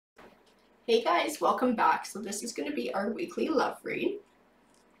Hey guys, welcome back. So this is going to be our weekly love read.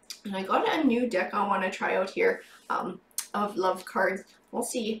 And I got a new deck I want to try out here of love cards. We'll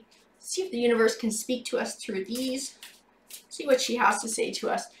see if the universe can speak to us through these. See what she has to say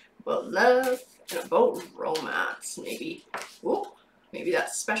to us about love and about romance. Maybe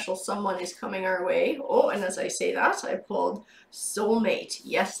that special someone is coming our way. Oh, and as I say that, I pulled soulmate.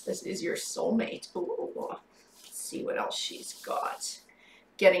 Yes, this is your soulmate. Oh, let's see what else she's got.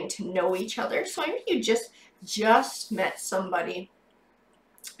 Getting to know each other. So I know you just met somebody,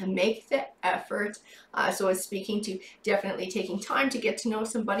 and make the effort. So it's speaking to definitely taking time to get to know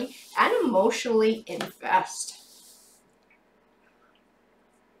somebody and emotionally invest.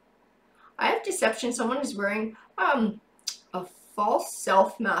 I have deception. Someone is wearing a false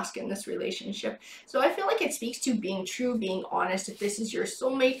self mask in this relationship. So I feel like it speaks to being true, being honest. If this is your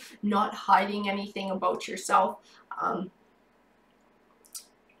soulmate, not hiding anything about yourself.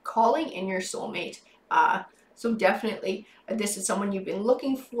 Calling in your soulmate. So definitely this is someone you've been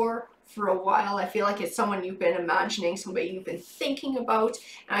looking for a while. I feel like it's someone you've been imagining, somebody you've been thinking about,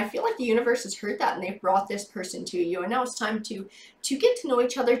 and I feel like the universe has heard that and they've brought this person to you, and now it's time to get to know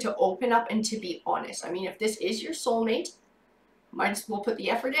each other, to open up and to be honest. I mean, if this is your soulmate, might as well put the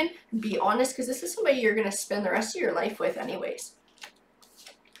effort in, be honest, because this is somebody you're going to spend the rest of your life with anyways.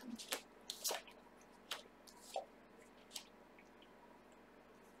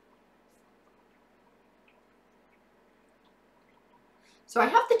 So I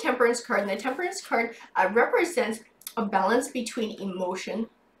have the Temperance card, and the Temperance card represents a balance between emotion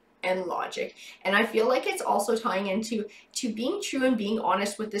and logic. And I feel like it's also tying into being true and being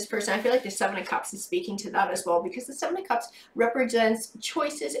honest with this person. I feel like the Seven of Cups is speaking to that as well, because the Seven of Cups represents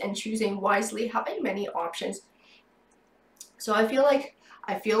choices and choosing wisely, having many options. So I feel like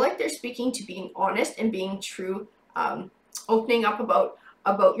they're speaking to being honest and being true, opening up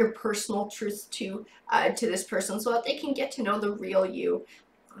about your personal truth to this person, so that they can get to know the real you.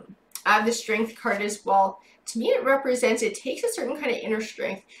 I have the Strength card as well. To me, it represents, it takes a certain kind of inner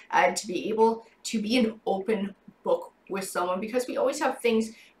strength to be able to be an open book with someone, because we always have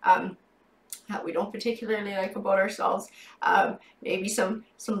things that we don't particularly like about ourselves, maybe some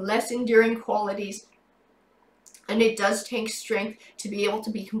less enduring qualities. And it does take strength to be able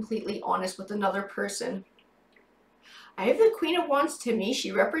to be completely honest with another person. I have the Queen of Wands. To me,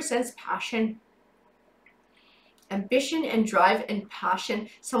 she represents passion, ambition and drive and passion,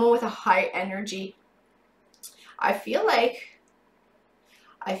 someone with a high energy. I feel like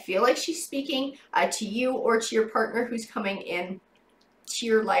she's speaking to you or to your partner who's coming in to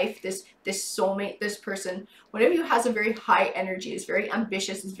your life, this soulmate, this person. One of you has a very high energy, is very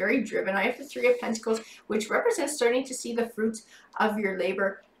ambitious, is very driven. I have the Three of Pentacles, which represents starting to see the fruits of your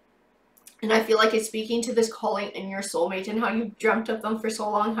labor. And I feel like it's speaking to this calling in your soulmate, and how you've dreamt of them for so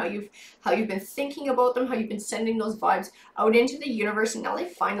long, how you've been thinking about them, how you've been sending those vibes out into the universe, and now they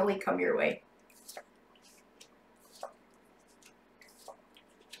finally come your way.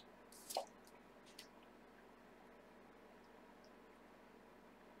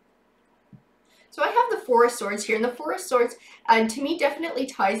 So I have the Four of Swords here, and the Four of Swords to me definitely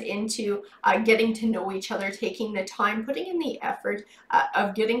ties into getting to know each other, taking the time, putting in the effort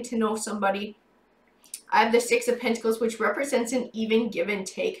of getting to know somebody. I have the Six of Pentacles, which represents an even give and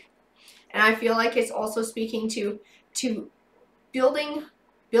take. And I feel like it's also speaking to building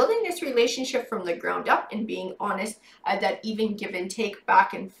this relationship from the ground up and being honest, that even give and take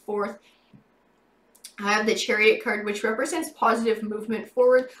back and forth. I have the Chariot card, which represents positive movement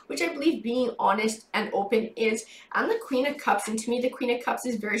forward, which I believe being honest and open is. And the Queen of Cups, and to me the Queen of Cups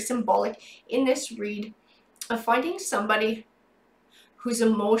is very symbolic in this read of finding somebody who's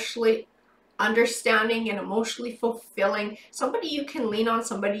emotionally understanding and emotionally fulfilling, somebody you can lean on,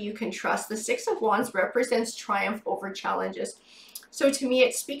 somebody you can trust. The Six of Wands represents triumph over challenges. So to me,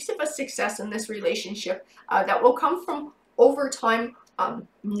 it speaks of a success in this relationship that will come from over time,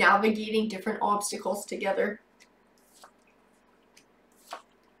 navigating different obstacles together.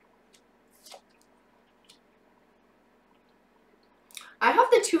 I have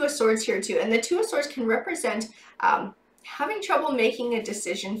the Two of Swords here too, and the Two of Swords can represent having trouble making a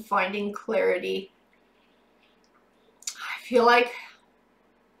decision, finding clarity. I feel like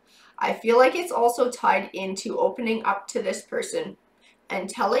it's also tied into opening up to this person and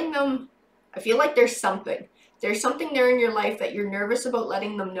telling them, I feel like there's something there in your life that you're nervous about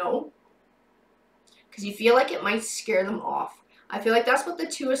letting them know, because you feel like it might scare them off. I feel like that's what the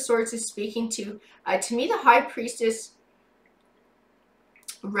Two of Swords is speaking to. To me, the High Priestess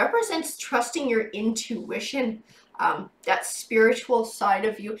represents trusting your intuition, that spiritual side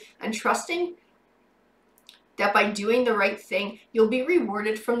of you, and trusting that by doing the right thing, you'll be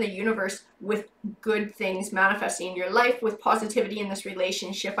rewarded from the universe with good things manifesting in your life, with positivity in this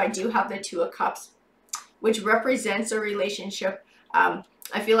relationship. I do have the Two of Cups, which represents a relationship.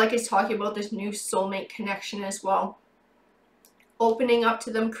 I feel like it's talking about this new soulmate connection as well. Opening up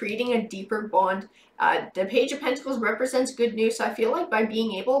to them, creating a deeper bond. The Page of Pentacles represents good news. So I feel like by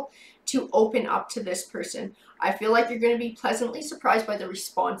being able to open up to this person, I feel like you're going to be pleasantly surprised by the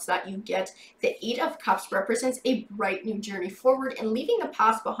response that you get. The Eight of Cups represents a bright new journey forward and leaving the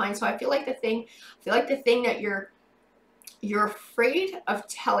past behind. So I feel like the thing that you're afraid of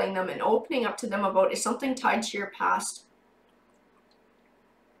telling them and opening up to them about is something tied to your past.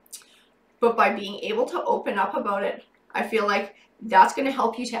 But by being able to open up about it, I feel like that's going to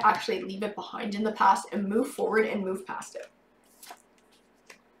help you to actually leave it behind in the past and move forward and move past it.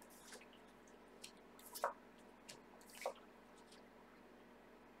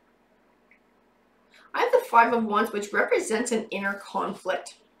 I have the Five of Wands, which represents an inner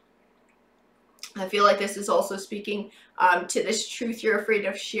conflict. I feel like this is also speaking to this truth you're afraid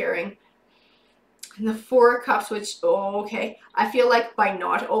of sharing. And the Four of Cups, which, I feel like by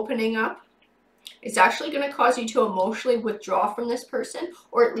not opening up, it's actually going to cause you to emotionally withdraw from this person,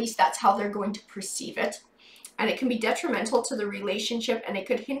 or at least that's how they're going to perceive it. And it can be detrimental to the relationship, and it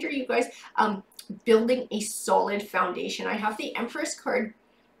could hinder you guys building a solid foundation. I have the Empress card,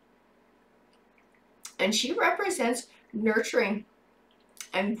 and she represents nurturing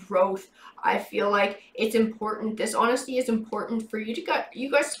and growth. I feel like it's important. This honesty is important for you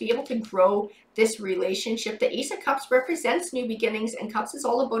guys to be able to grow this relationship. The Ace of Cups represents new beginnings, and Cups is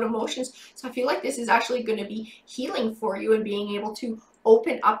all about emotions. So I feel like this is actually going to be healing for you, and being able to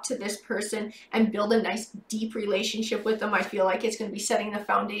open up to this person and build a nice deep relationship with them. I feel like it's going to be setting the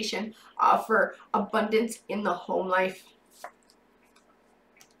foundation for abundance in the home life.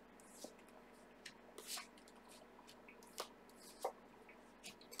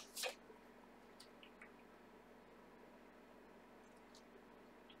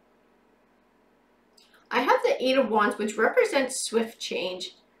 I have the Eight of Wands, which represents swift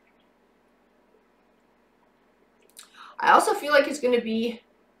change. I also feel like it's going to be,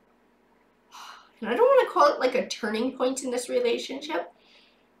 and I don't want to call it like a turning point in this relationship,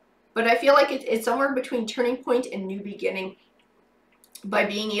 but I feel like it's somewhere between turning point and new beginning. By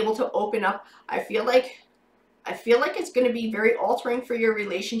being able to open up, I feel like it's going to be very altering for your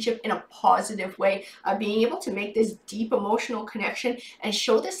relationship in a positive way. Being able to make this deep emotional connection and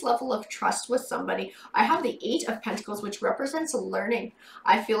show this level of trust with somebody. I have the Eight of Pentacles, which represents learning.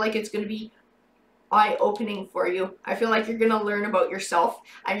 I feel like it's going to be eye-opening for you. I feel like you're going to learn about yourself,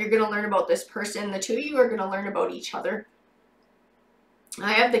 and you're going to learn about this person. The two of you are going to learn about each other.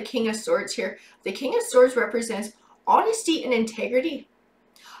 I have the King of Swords here. The King of Swords represents honesty and integrity.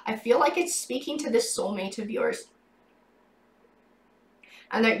 I feel like it's speaking to this soulmate of yours,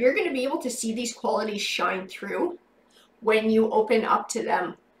 and that you're going to be able to see these qualities shine through when you open up to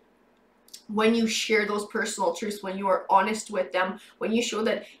them, when you share those personal truths, when you are honest with them, when you show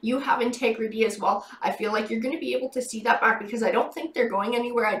that you have integrity as well. I feel like you're going to be able to see that back, because I don't think they're going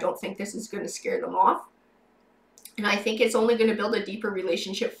anywhere. I don't think this is going to scare them off. And I think it's only going to build a deeper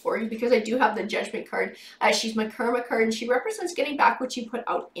relationship for you, because I do have the Judgment card. She's my karma card, and she represents getting back what you put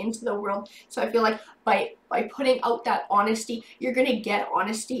out into the world. So I feel like by putting out that honesty, you're going to get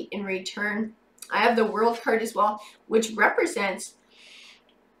honesty in return. I have the World card as well, which represents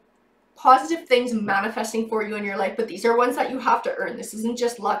positive things manifesting for you in your life. But these are ones that you have to earn. This isn't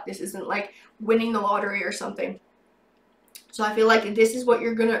just luck. This isn't like winning the lottery or something. So I feel like this is what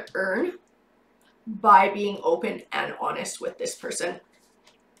you're going to earn by being open and honest with this person.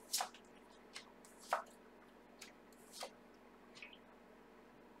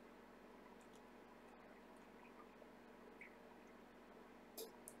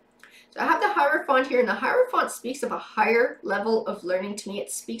 So I have the Hierophant here, and the Hierophant speaks of a higher level of learning to me.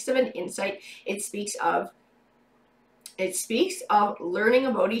 It speaks of an insight. It speaks of learning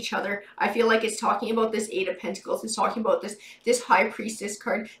about each other. I feel like it's talking about this Eight of Pentacles. It's talking about this High Priestess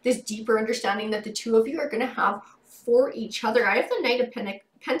card, this deeper understanding that the two of you are going to have for each other. I have the Knight of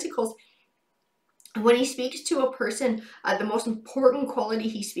Pentacles. When he speaks to a person, the most important quality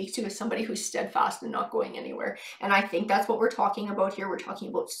he speaks to is somebody who's steadfast and not going anywhere. And I think that's what we're talking about here. We're talking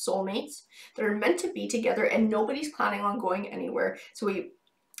about soulmates that are meant to be together, and nobody's planning on going anywhere. So it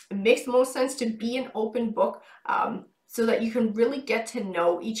makes the most sense to be an open book, so that you can really get to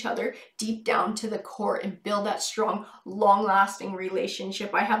know each other deep down to the core and build that strong, long-lasting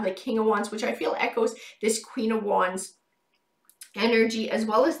relationship. I have the King of Wands, which I feel echoes this Queen of Wands energy, as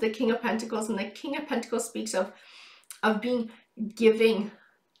well as the King of Pentacles. And the King of Pentacles speaks of being giving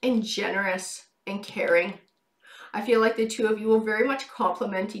and generous and caring. I feel like the two of you will very much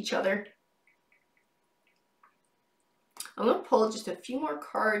complement each other. I'm going to pull just a few more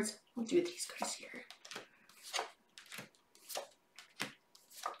cards. We'll do these guys here.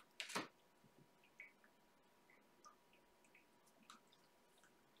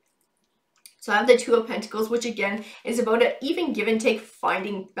 So I have the Two of Pentacles, which again is about an even give and take,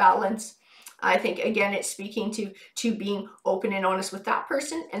 finding balance. I think, again, it's speaking to being open and honest with that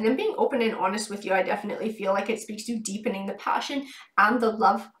person, and then being open and honest with you. I definitely feel like it speaks to deepening the passion and the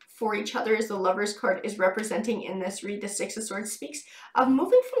love for each other, as the Lover's card is representing in this read. The Six of Swords speaks of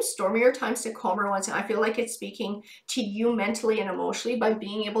moving from stormier times to calmer ones, and I feel like it's speaking to you mentally and emotionally by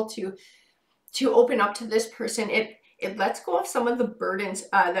being able to open up to this person. It lets go of some of the burdens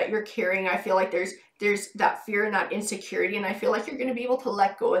that you're carrying. I feel like there's that fear and that insecurity, and I feel like you're going to be able to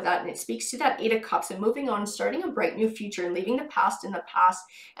let go of that. And it speaks to that Eight of Cups and moving on, starting a bright new future and leaving the past in the past.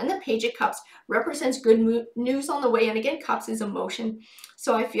 And the Page of Cups represents good news on the way. And again, Cups is emotion.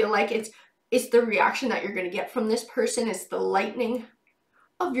 So I feel like it's the reaction that you're going to get from this person. It's the lightening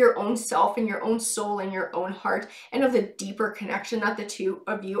of your own self and your own soul and your own heart, and of the deeper connection that the two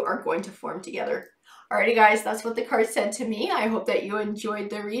of you are going to form together. Alrighty guys, that's what the card said to me. I hope that you enjoyed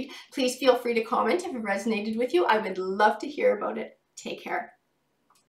the read. Please feel free to comment if it resonated with you. I would love to hear about it. Take care.